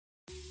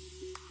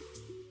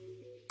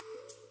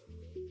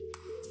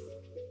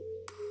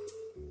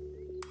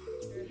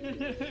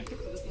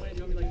this way, do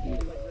you want me like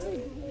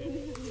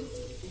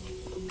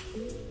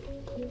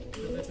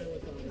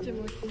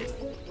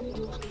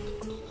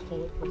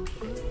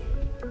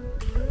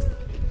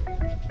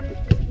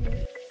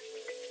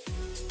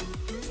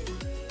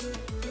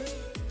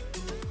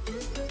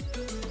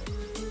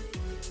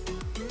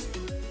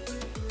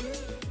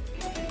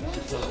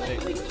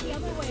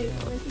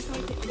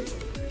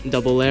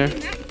Double layer.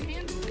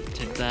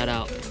 Check that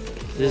out.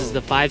 This is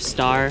the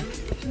 5-star.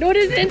 No, it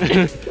isn't. We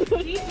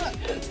do it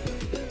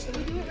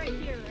right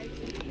here, right?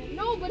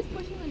 No, but it's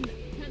pushing the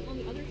tent on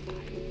the other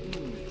side.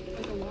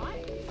 Like a lot?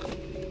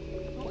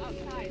 Go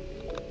outside.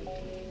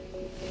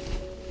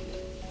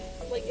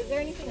 Like, is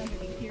there anything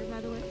underneath here, by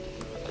the way?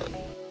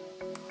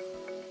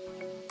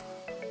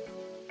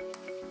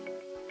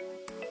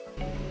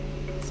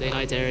 Say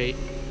hi, Terry.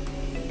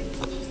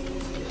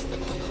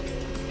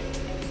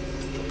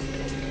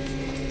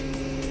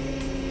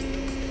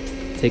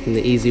 Taking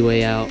the easy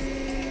way out.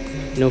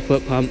 No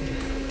foot pump.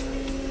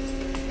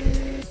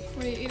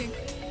 What are you eating?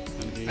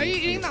 Are you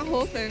eating that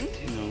whole thing?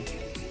 No.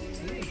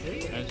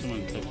 I just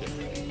want to touch it.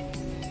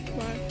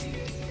 Why?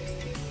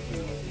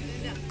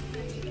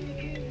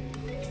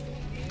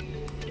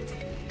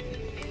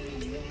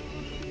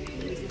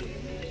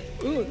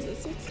 Ooh,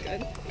 this looks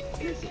good.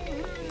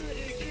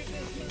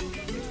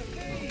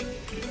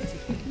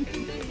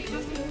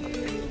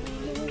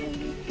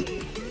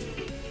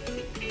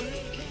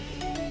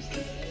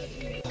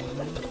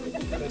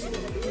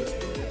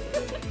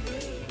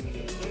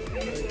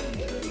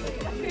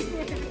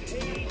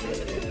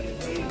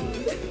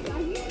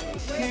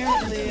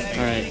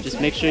 Alright, just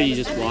make sure you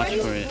just watch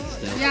for it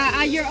still. Yeah,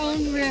 at your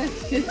own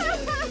risk. Ooh,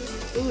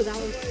 that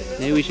was good.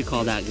 Maybe we should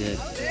call that good.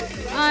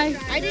 I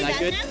did that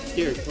good?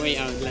 Here, wait,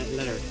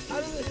 let her.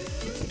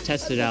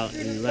 Test it out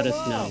and let us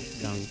know,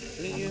 Jung.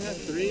 Didn't you have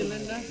 3,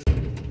 Linda?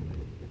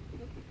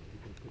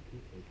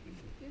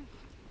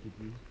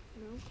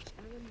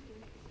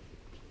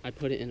 I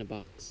put it in a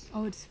box.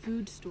 Oh, it's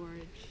food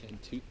storage.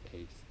 And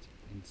toothpaste.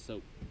 And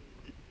soap.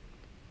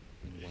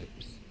 And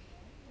wipes.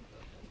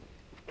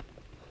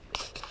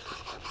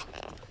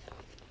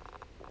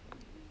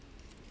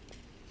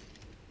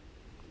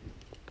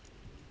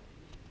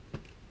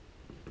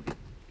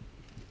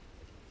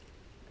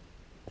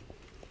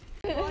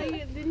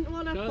 Didn't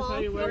want to Show us how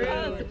fall you wear for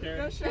it.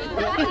 us.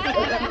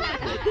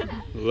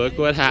 Look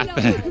what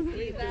happened.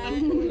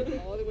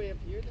 all the way up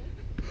here then?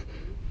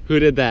 Who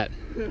did that?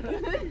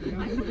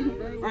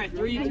 Alright,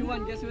 3, 2,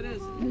 1, guess who it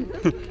is?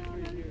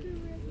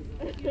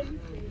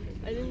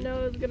 I didn't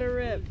know it was gonna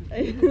rip.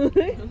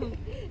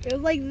 It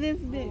was like this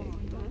big.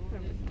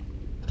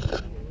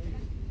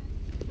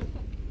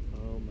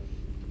 Oh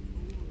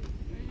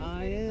my.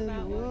 I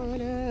am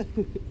water.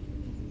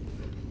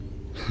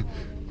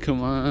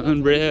 Come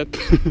on, Rip.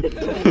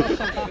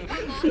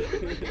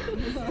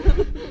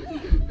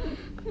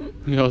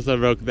 We also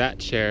broke that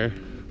chair.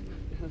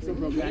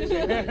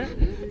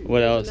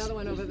 What else? Another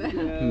one over there.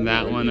 And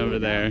that one over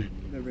there.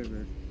 The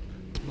river.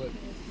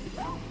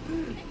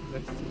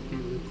 That's too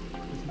cute.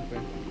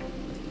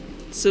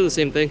 Still the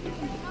same thing.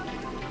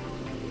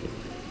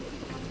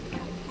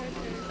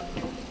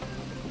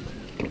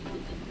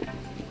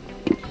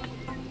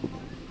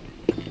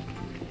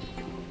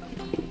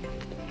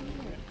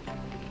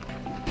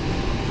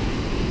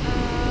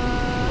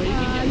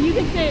 You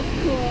can say it's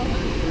cool.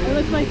 It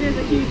looks like there's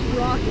a huge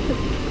rock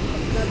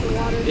that the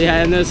water.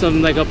 Yeah, and there's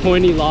some like a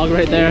pointy log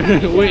right there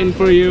waiting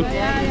for you.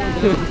 Yeah.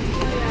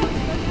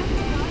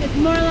 It's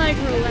more like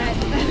roulette.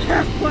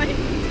 They're quite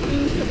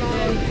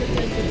small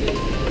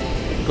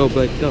percentages. Go,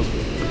 Blake, go.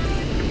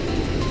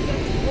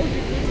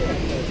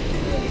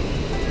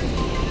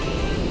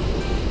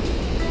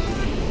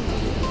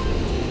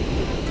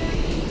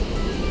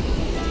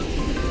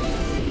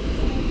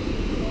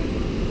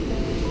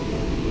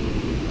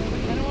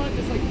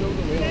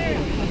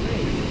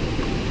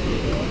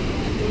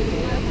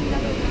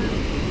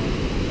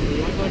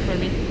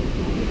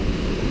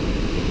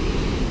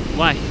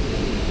 Why?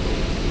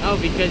 Oh,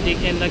 because you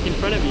can look in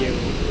front of you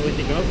with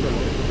the GoPro.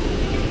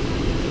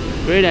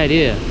 Great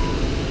idea.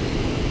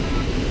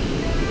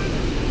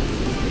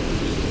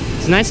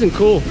 It's nice and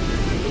cool.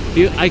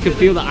 I could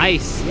feel the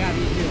ice. Yeah,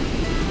 me too.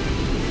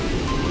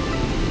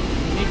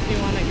 Makes me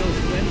want to go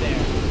swim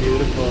there.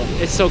 Beautiful.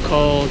 It's so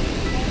cold.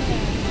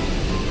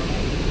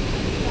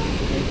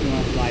 Makes me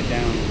want to slide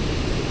down on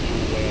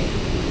the way up.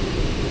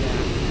 Yeah.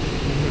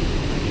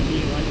 I can be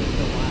one with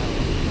the wild.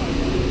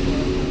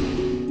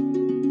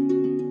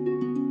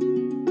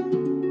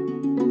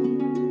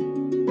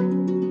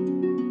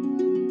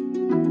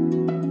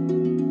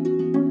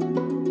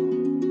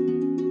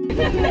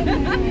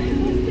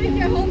 Take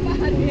your whole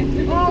body.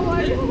 Oh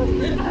my god.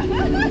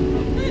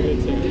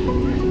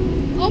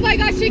 Oh my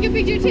gosh, take a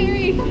picture,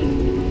 Terry.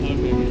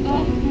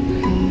 Oh.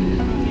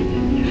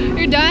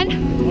 You're done?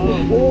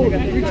 Oh,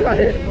 you try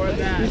it.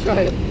 You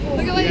try it.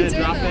 Look at what he's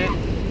doing. Drop it.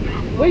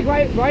 Blake,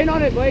 right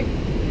on it, Blake.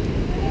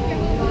 Take your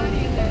whole body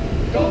in there.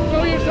 Don't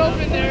throw yourself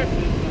in there.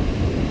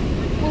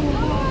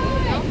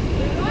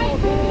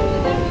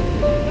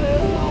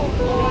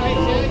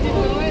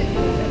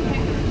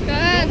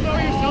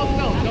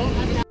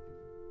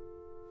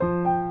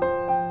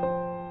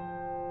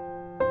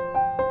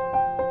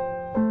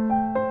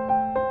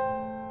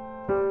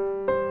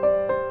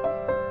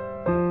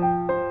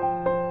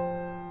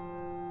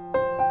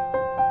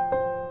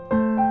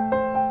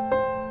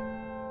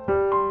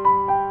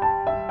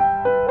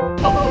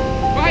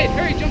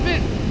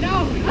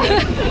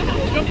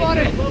 on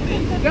it!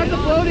 Get the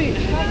floaty!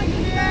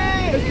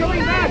 It's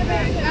coming back!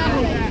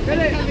 Get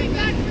it!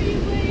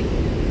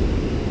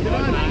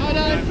 Oh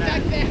no, it's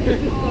stuck there!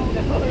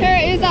 Here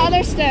is the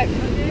other stick.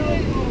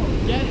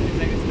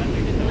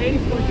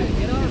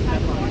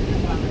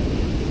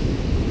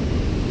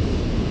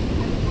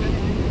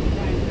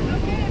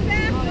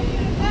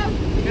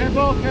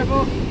 Careful,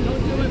 careful!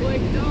 Don't do it,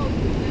 Blake, don't! No,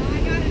 I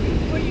got it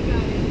before you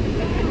got it.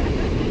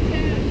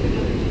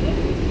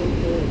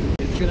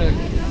 It's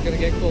gonna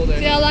get colder.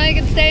 See how long you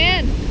can stay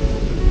in.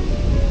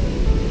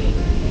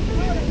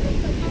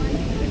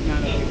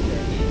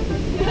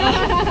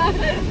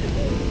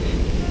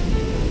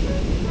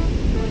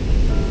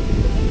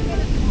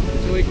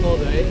 It's really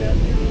cold, right?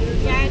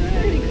 Yeah, it's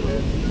pretty cool.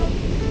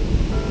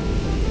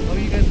 How are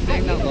you guys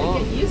staying that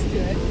long? Get used to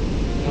it.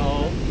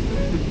 No.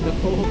 No.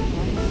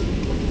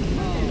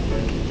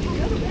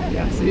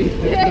 Yeah, see? It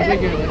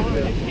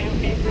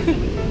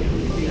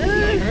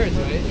hurts,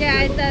 right?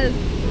 Yeah, it does.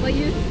 Well,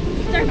 you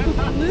start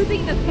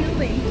losing the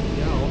feeling.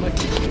 Yeah, oh my God.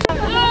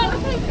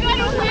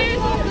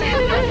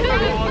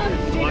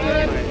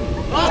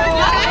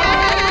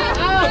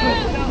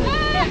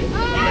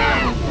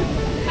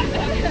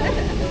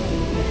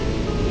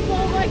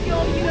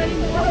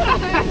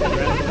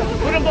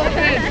 Put them both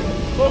in!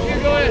 Both you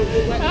go in!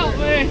 Help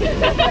me!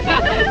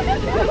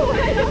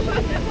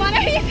 What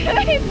are you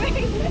doing?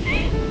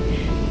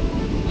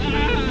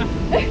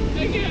 I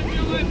can't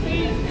feel my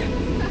feet!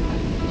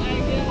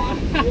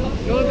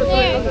 Go this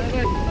way, go this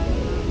way!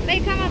 They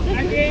come out this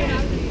way.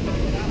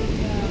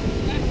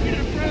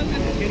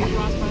 Getting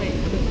frostbite.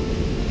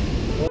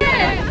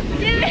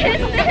 You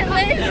missed it,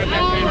 Liz.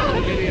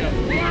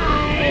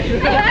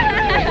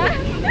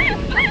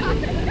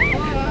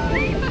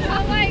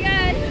 Oh my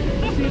god.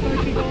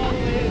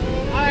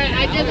 Alright,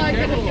 I did not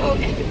get it.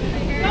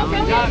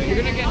 You're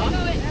gonna get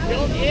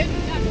go in.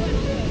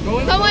 Go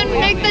in. Someone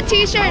make the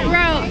t-shirt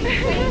rope.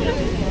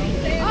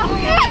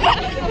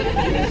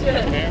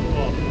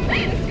 Careful.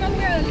 Let's go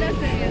where the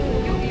lesson is.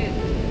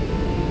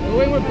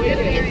 Go in where Blake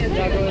is.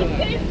 Yeah, go in.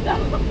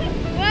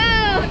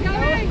 Whoa. Go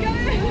in.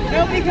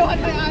 Help me go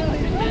on my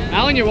island.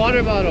 Alan, your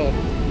water bottle.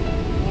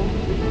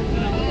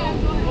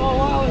 Oh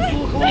wow, it's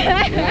so cold.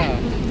 Yeah.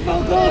 So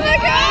cold. Oh my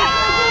god.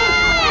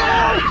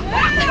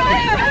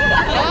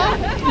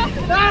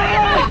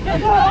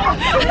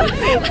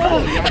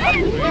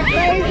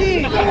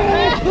 Crazy.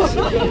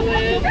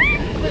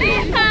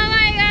 Oh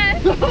my god.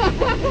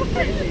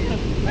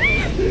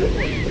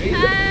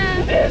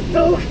 It's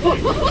so cold.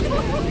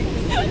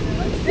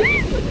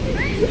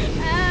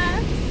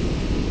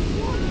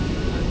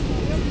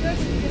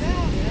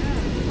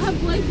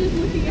 Blake is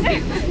looking at me.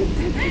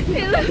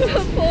 He looks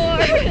so poor.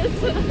 It's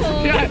so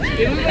poor. Yeah,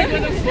 it looks like one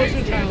of those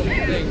poster child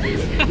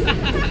things.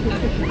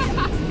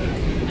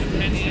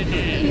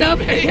 No,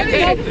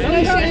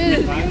 it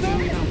is.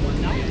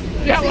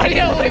 Yeah, why do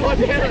you have like one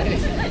penny?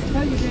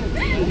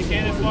 You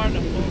can't afford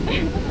a full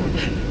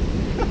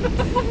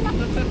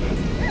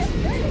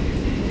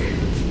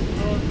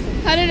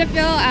How did it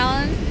feel,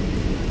 Alan?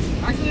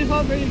 Actually, it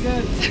felt pretty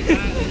good.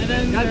 And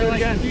then they're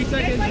like 3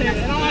 seconds in,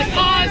 and I'm like,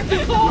 oh, it's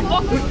too cold!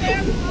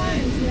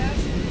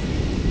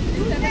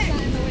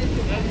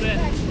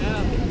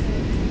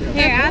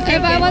 Here, after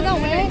if I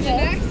wasn't wearing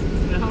this,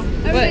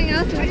 everything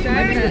else is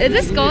driving. Is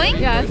this going?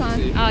 Yeah, it's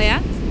on. Oh,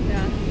 yeah?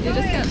 Yeah. You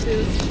just got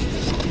shoes.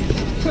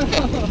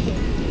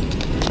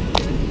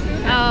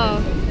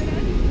 Oh.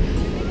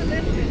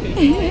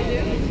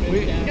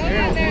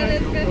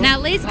 Now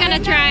Lee's gonna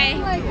try.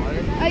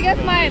 I guess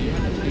my...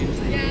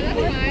 Yeah,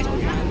 that's fine.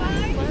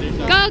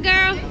 Go,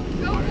 girl.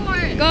 Go for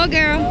it. Go,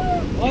 girl.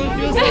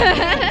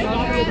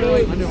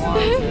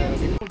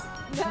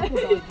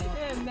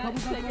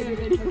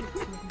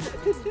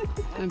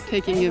 I'm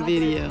taking a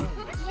video.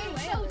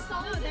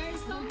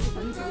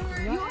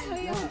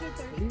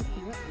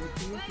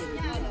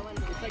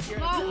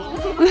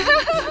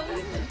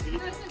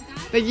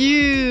 But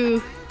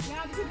you.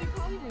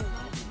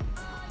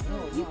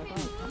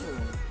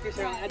 Here,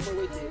 Sarah, I'll add more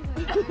weight to it.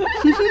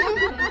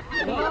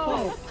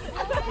 No!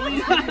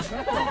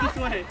 Pull this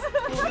way.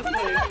 Pull this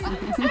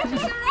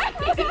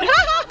way.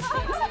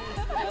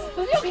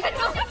 You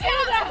cannot do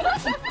that!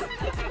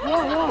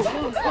 Whoa, whoa,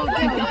 whoa, slow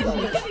down.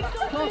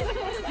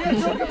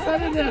 You're so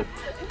competitive.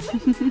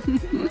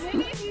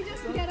 Maybe if you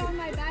just get on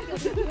my back,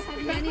 you'll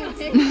have many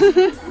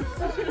hits.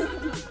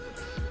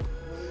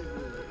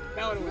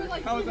 That would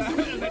work. How was that?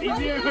 Is that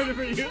easier or harder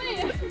for you?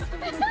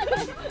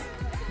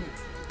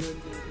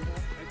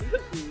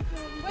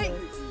 Wait,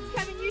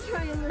 Kevin, you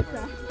try and lift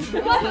that.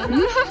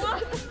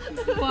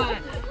 What?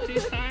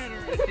 She's tired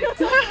already.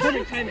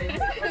 Pretty.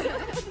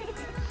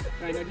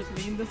 Alright, now just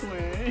lean this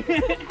way. I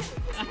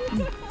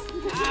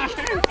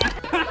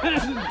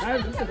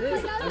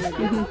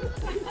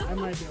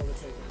might be able to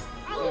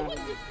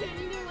take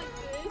it.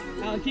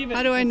 I'll keep it.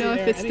 How do I know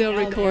if it's still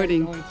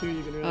recording? Going to,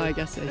 you can Oh, I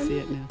guess I see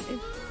it now.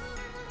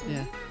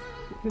 Yeah.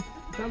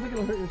 Sounds like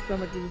it'll hurt your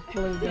stomach. You're just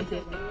pulling against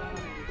it. Yeah.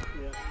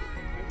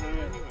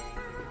 Alright.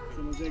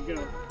 Someone say go.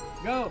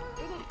 Go!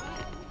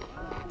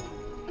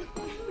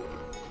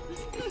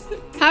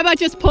 How about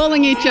just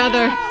pulling each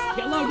other?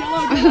 Get low, get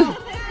low, get low.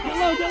 Get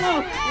low, get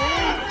low.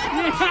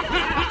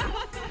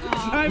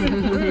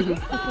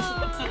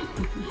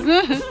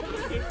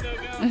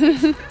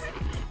 Yeah.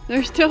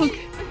 They're still.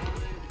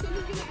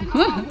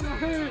 Yeah.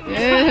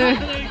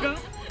 There you go.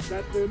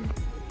 That's good.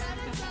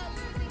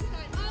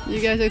 You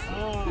guys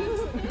are.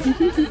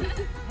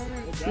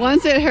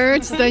 Once it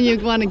hurts, then you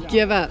want to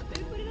give up.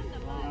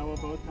 I will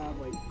both have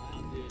like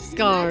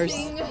Scars.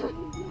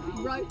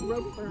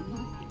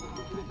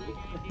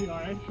 you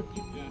alright?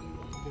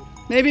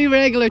 Maybe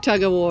regular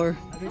tug of war.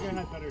 I think I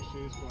had better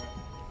shoes for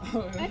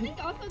it. I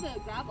think also the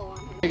gravel on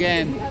her.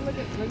 Again.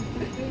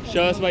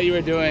 Show us what you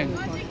were doing.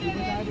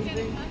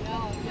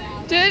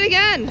 Do it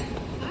again.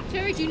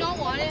 Cherry, do you not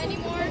want it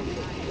anymore?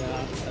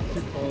 Yeah, that's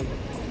too cold.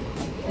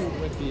 Too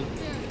whippy.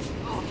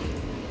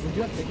 Would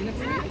you have taken it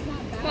for me?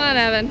 Come on,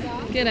 Evan.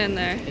 Get in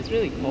there. It's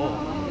really cold.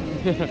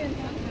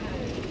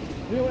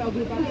 I'll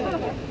do it back there.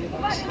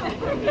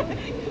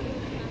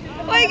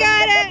 We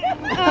got it.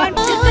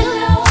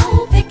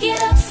 Pick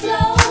it up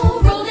slow,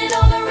 roll it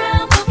all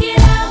around, poke it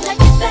out like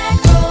a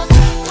back roll.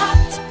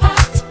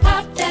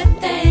 Pop that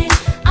thing.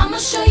 I'ma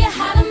show you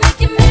how to make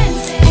your man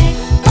say,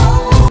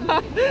 oh.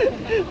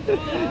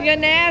 You're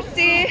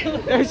nasty.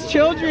 There's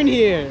children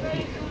here.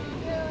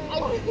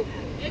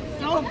 It's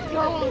so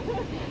cold.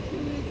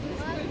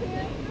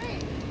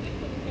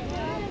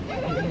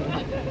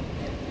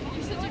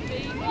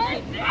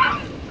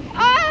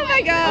 Oh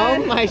my god.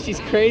 Oh my, she's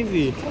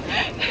crazy.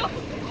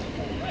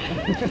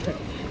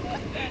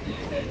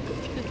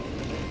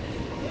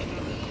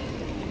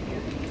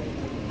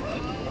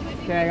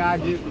 Okay, I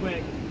gotta do it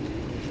quick.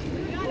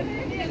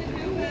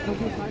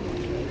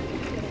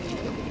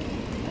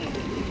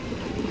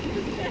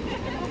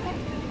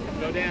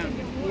 Go down.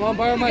 You want to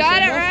borrow my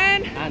Got it,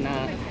 sandals? Ryan. Ah,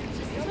 nah.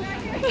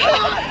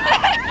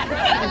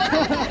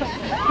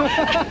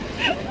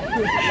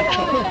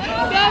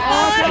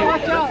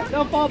 Watch out!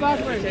 They'll fall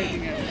backwards.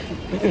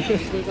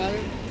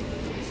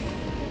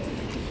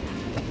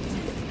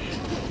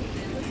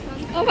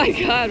 Oh my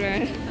god,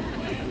 Ryan.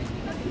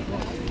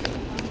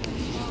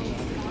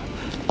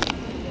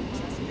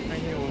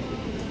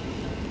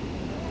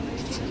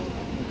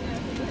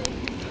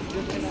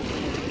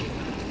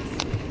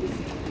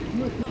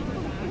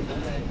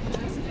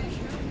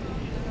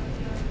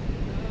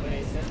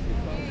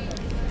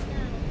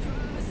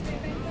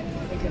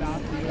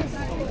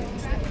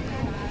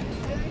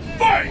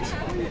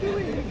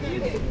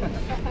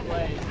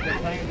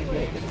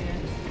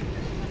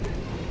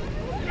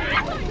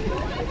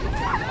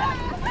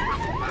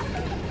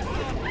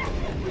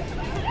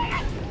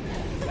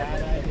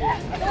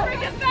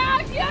 Bring it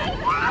back, yes!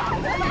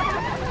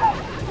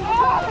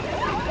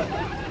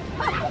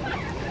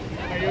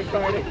 Are you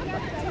recording?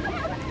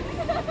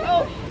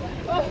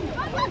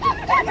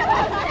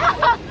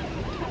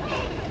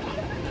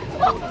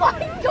 Oh my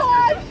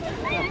gosh!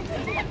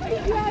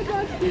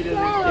 He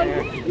doesn't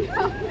care.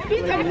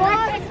 He's a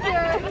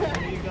monster!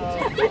 There you go.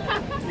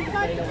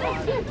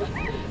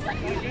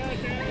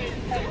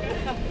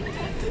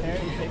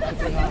 Harry, take the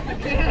thing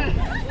off.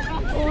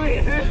 Oh,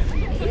 yeah.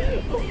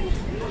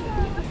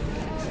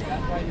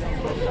 That's why you don't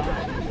put it on.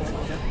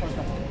 Just put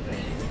the whole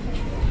thing.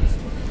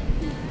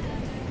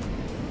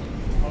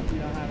 Hope you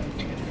don't have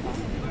anything in the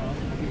pocket. No,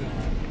 you don't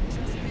have.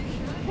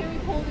 Can we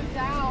hold it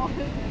down?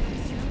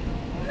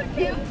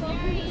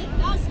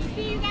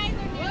 See, you guys are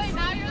good.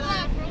 Now you're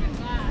left.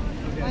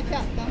 Watch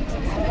out.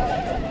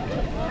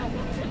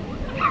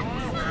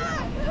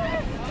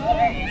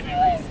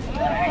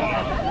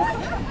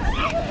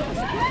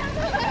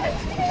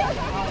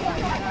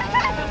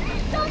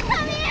 Don't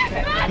come here!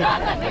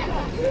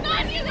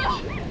 Not near the...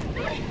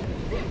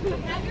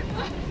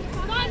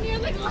 Not near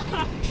the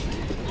glass.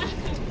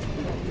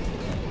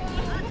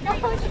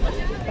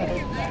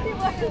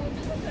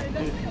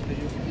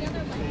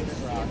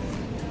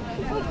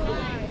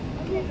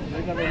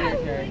 Look over here,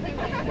 Carrie.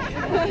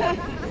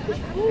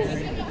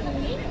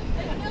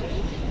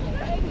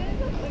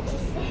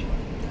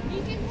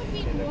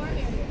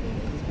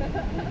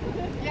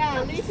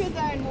 Yeah, leeches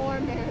are in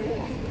warm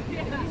areas.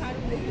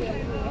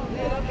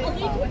 A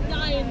leech would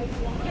die in this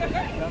water.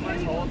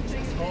 Someone hold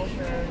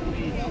her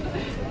lead.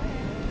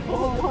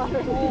 Cold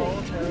water.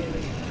 Hold her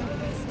lead.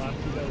 While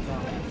she goes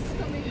on.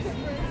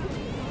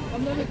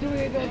 I'm never doing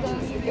it goes on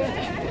again.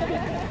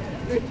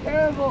 You're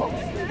terrible.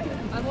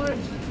 I want to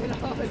get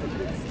off of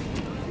this.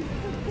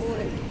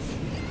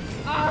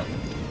 Ah!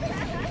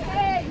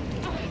 Hey!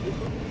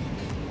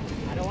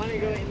 I don't want to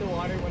go in the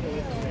water when it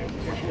was there.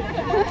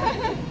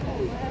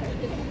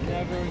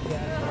 Never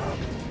again.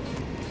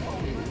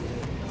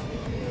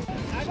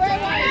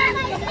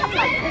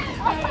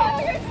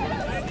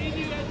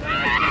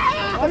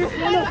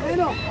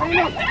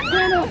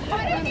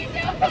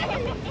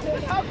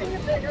 How can you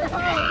figure out?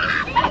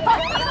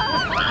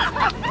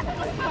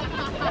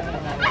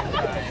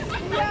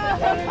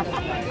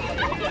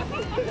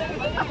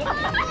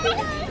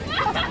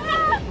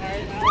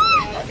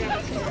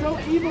 She's so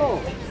evil.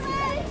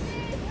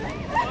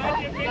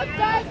 The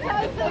best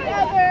house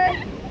ever!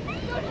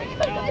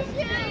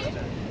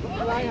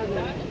 Lie on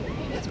there.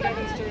 It's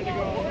Kevin's turn to go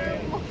all the way.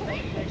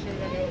 Make sure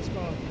they know the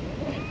spot.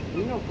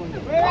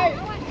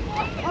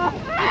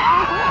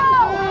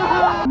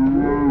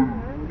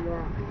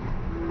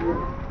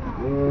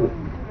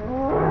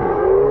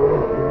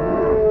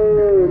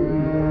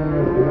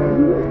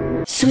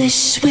 Swish,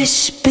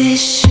 swish,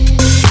 bish.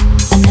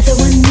 Another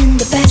one in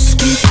the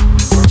basket.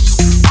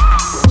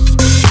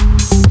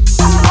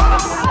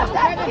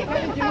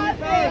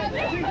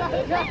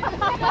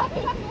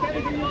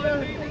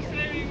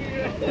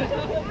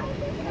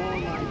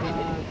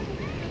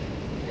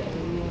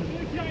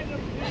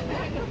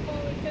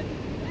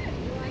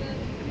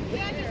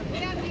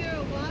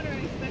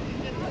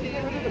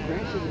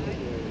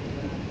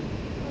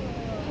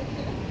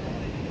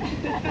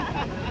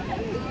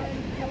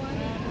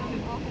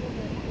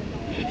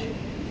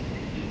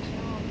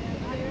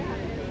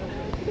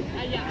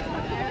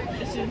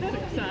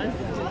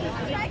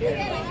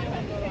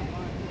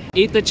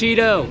 Eat the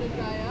Cheeto.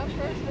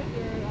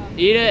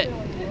 Eat it.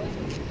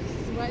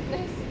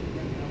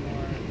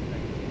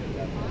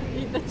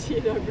 Eat the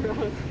Cheeto,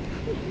 gross.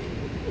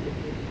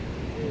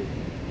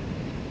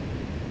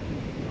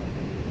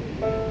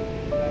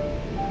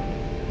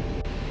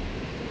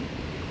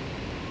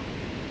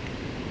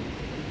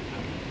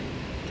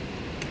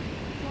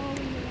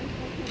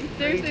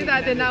 Seriously,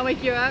 that did not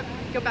wake you up?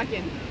 Go back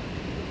in.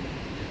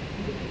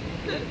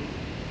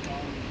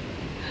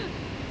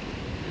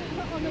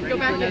 Go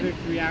back in.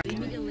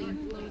 Immediately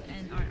float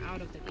and are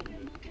out of the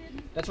game.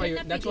 That's why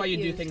you're. That's why you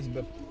do things.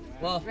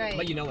 Well, Right.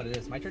 but you know what it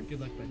is. My turn. Good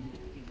luck,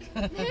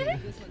 buddy.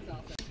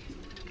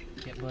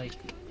 Get Blake.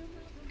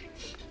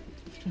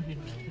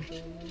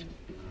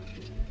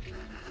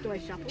 Do I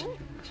shuffle?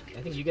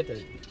 I think you get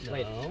the.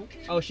 Wait.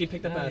 Oh, she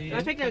picked up a.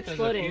 I picked the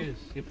exploding.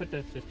 You put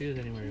the diffuse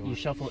anywhere you You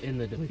shuffle in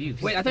the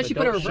diffuse. Wait, I thought she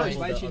put a reverse.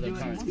 Why did she do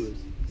it?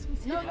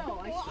 So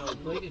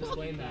Blake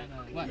explained that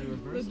the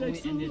reverse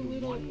only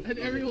ended one. And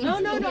everyone. No,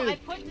 I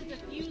put the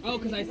diffuse. Oh,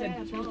 because I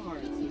said 2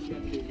 cards. So she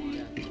had to do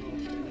one.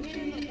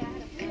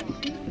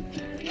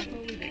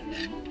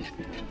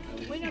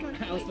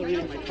 I was still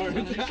reading my cards.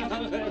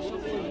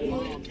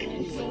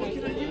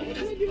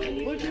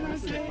 What can I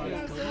say? I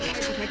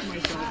protect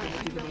myself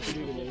from what she's about to do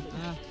today.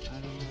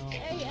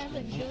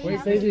 Wait,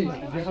 Daisy, do you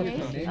have a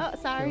name? Oh,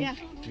 sorry. Yeah.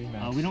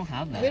 We don't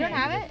have that. We don't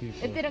have it?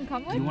 It didn't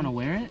come with? You want to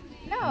wear it?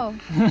 No.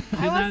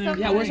 I want some.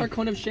 Yeah, where's our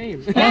cone of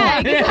shame? Yeah,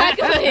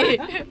 exactly.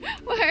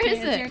 Where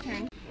is it? Your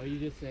turn. Or you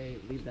just say,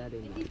 leave that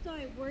in there.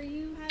 Sorry,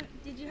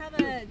 did you have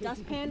a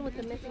dustpan with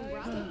the missing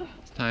brush?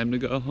 It's time to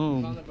go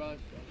home.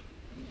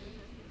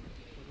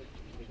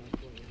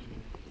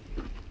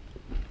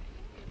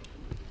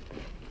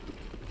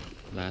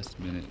 Last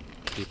minute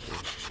people.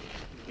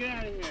 Get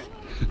out of here.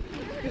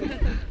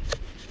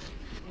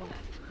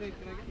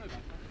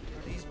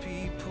 These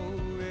people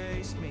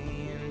race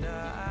me and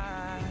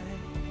I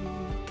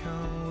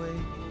can't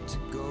wait to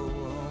go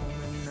home,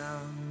 and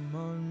I'm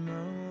on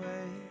my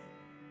way.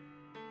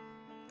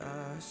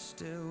 I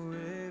still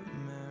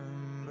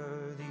remember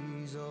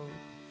these old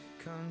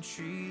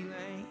country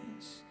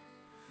lanes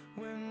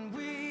when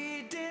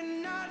we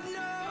did not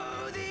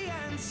know the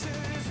answer